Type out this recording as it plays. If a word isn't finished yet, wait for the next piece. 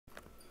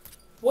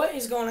What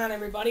is going on,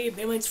 everybody?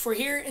 Bailey's4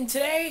 here, and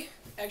today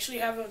I actually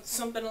have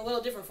something a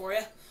little different for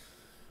you.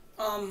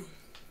 One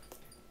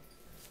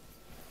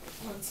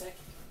sec.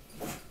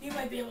 You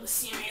might be able to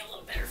see me a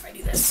little better if I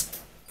do this.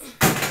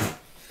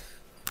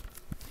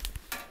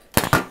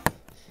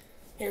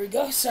 Here we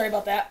go. Sorry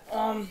about that.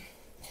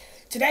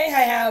 Today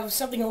I have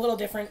something a little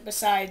different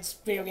besides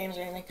video games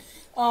or anything.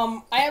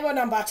 I have an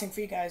unboxing for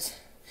you guys.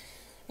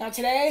 Now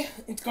today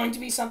it's going to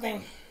be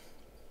something.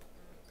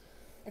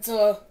 It's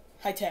a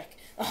high tech.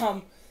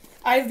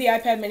 I have the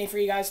iPad Mini for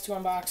you guys to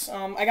unbox.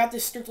 I got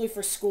this strictly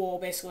for school,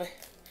 basically.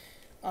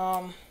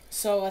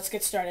 So let's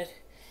get started.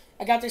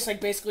 I got this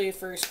basically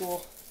for school,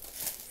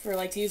 for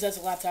to use as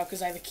a laptop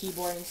because I have a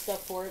keyboard and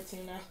stuff for it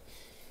too now.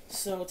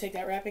 So take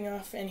that wrapping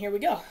off, and here we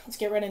go. Let's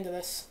get right into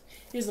this.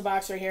 Here's the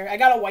box right here. I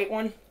got a white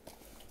one.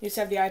 You just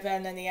have the iPad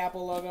and then the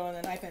Apple logo and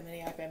then iPad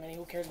Mini.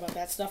 Who cares about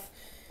that stuff?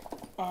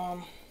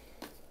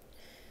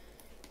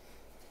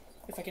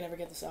 If I can ever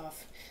get this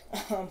off.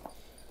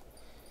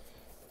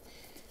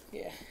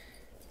 Yeah.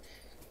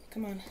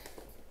 Come on.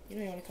 You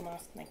don't even want to come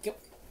off. Thank you.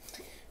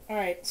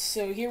 Alright,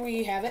 so here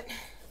we have it.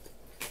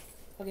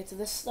 I'll get to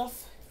this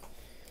stuff.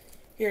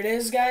 Here it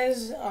is,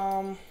 guys.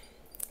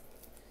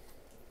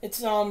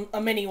 It's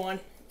a mini one.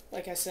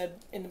 Like I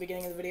said in the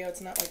beginning of the video, it's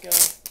not like a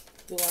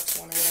deluxe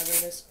one or whatever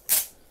it is.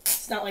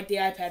 It's not like the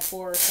iPad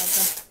 4 or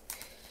something.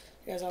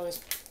 It has all this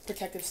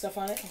protective stuff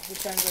on it,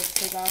 which I'm going to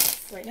take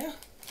off right now.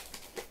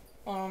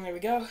 There we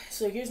go.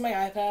 So here's my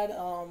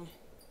iPad.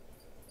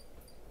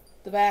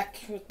 The back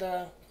with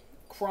the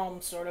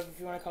chrome, sort of, if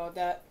you want to call it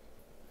that.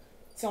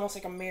 It's almost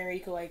like a mirror. You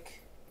could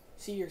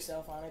see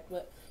yourself on it,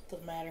 but it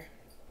doesn't matter.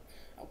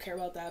 I don't care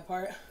about that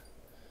part.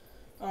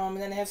 And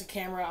then it has a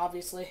camera,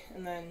 obviously,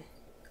 and then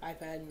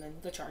iPad, and then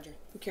the charger.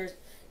 Who cares?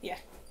 Yeah,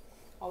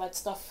 all that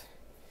stuff.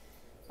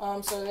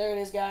 So there it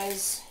is,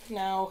 guys.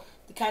 Now,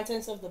 the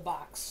contents of the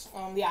box.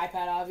 The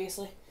iPad,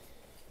 obviously,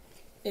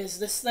 is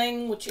this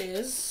thing, which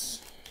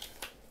is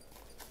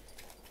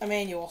a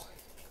manual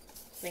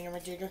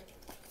thingamajigger.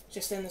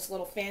 Just in this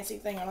little fancy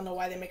thing. I don't know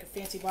why they make a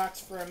fancy box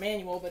for a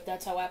manual, but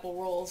that's how Apple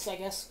rolls, I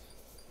guess.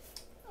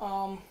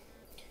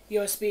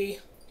 USB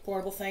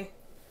portable thing.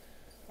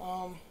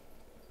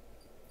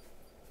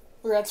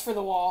 That's for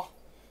the wall.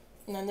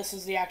 And then this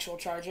is the actual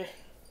charger.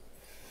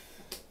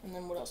 And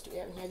then what else do we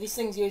have in here? These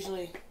things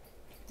usually,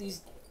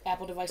 these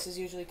Apple devices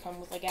usually come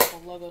with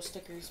Apple logo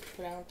stickers,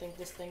 but I don't think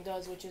this thing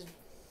does, which is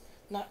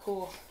not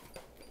cool.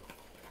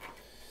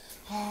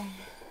 Are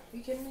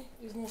you kidding me?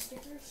 There's no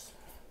stickers?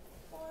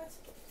 What?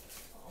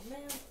 Oh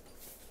man.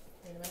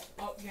 Wait a minute.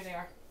 Oh, here they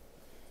are.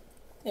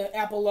 The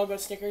Apple logo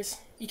stickers.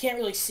 You can't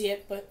really see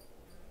it, but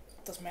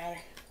it doesn't matter.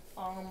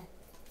 And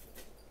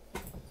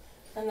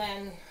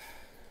then,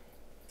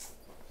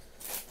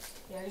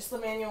 yeah, just the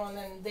manual, and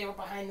then they were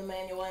behind the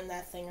manual and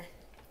that thing,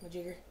 the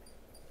jigger.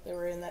 They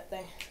were in that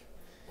thing.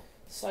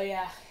 So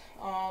yeah,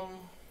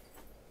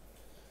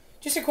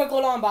 just a quick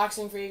little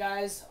unboxing for you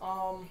guys.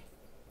 I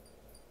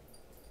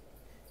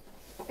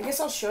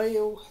guess I'll show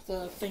you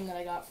the thing that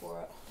I got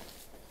for it.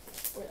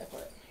 Where did I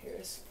put it? Here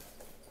it is.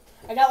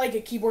 I got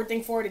a keyboard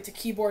thing for it. It's a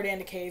keyboard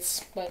and a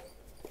case, but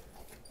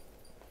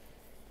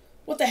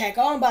what the heck?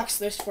 I'll unbox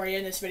this for you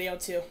in this video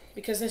too,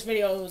 because this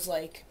video was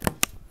 3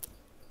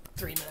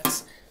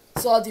 minutes.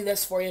 So I'll do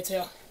this for you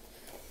too.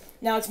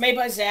 Now it's made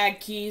by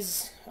Zagg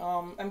Keys.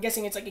 I'm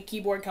guessing it's a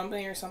keyboard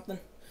company or something.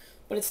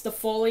 But it's the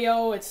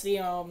Folio. It's the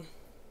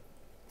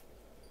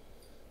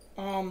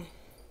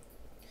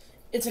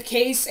it's a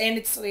case and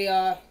it's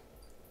the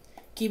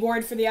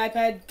keyboard for the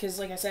iPad, because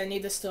like I said, I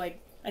need this to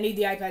I need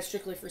the iPad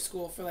strictly for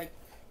school, for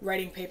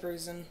writing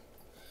papers and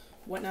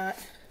whatnot.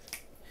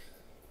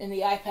 And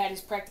the iPad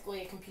is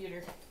practically a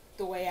computer,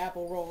 the way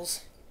Apple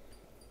rolls.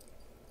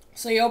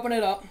 So you open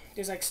it up.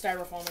 There's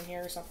styrofoam in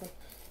here or something.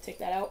 Take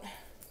that out.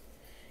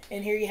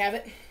 And here you have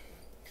it.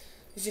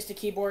 It's just a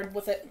keyboard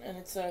with it, and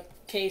it's a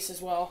case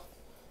as well.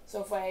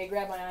 So if I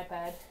grab my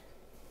iPad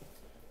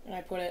and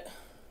I put it,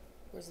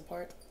 where's the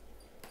part?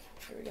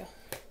 There we go.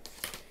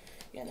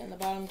 Yeah, and then the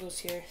bottom goes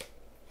here.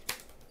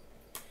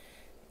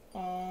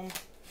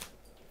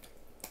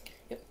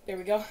 Yep, there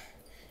we go. And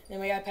then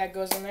my iPad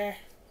goes in there,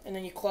 and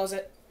then you close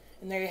it,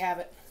 and there you have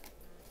it.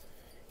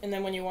 And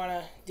then when you want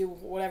to do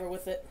whatever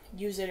with it,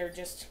 use it or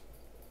just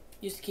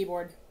use the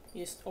keyboard,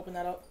 you just open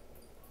that up.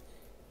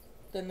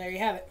 Then there you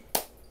have it.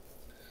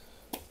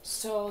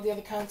 So the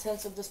other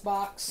contents of this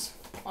box,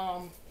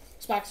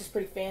 this box is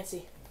pretty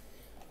fancy.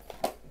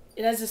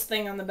 It has this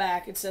thing on the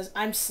back. It says,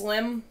 "I'm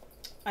slim,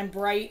 I'm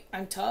bright,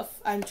 I'm tough,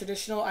 I'm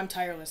traditional, I'm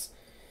tireless."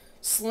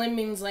 Slim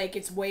means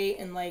it's weight,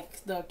 and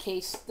the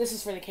case. This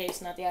is for the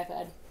case, not the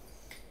iPad.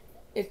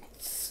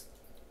 It's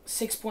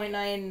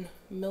 6.9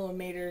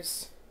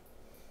 millimeters.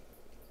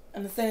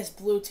 And the thinnest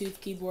Bluetooth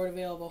keyboard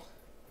available.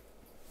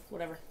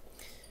 Whatever.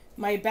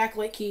 My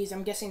backlit keys,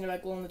 I'm guessing they're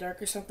glow in the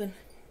dark or something.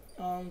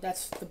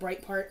 That's the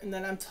bright part. And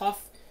then I'm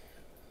tough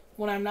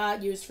when I'm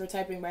not used for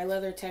typing. My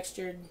leather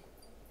textured,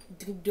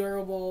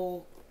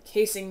 durable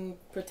casing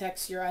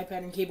protects your iPad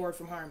and keyboard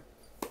from harm.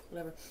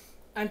 Whatever.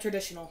 I'm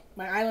traditional.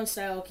 My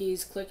island-style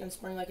keys click and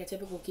spring like a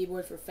typical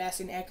keyboard for fast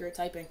and accurate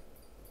typing.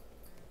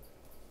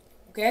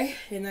 Okay,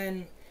 and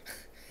then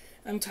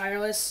I'm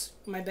tireless.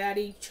 My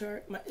battery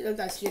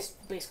that's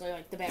just basically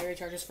like the battery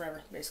charges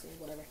forever, basically,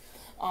 whatever.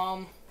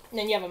 And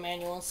then you have a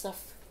manual and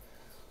stuff.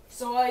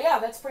 So yeah,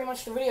 that's pretty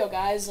much the video,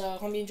 guys.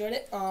 Hope you enjoyed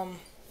it. What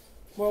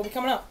will be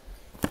coming up?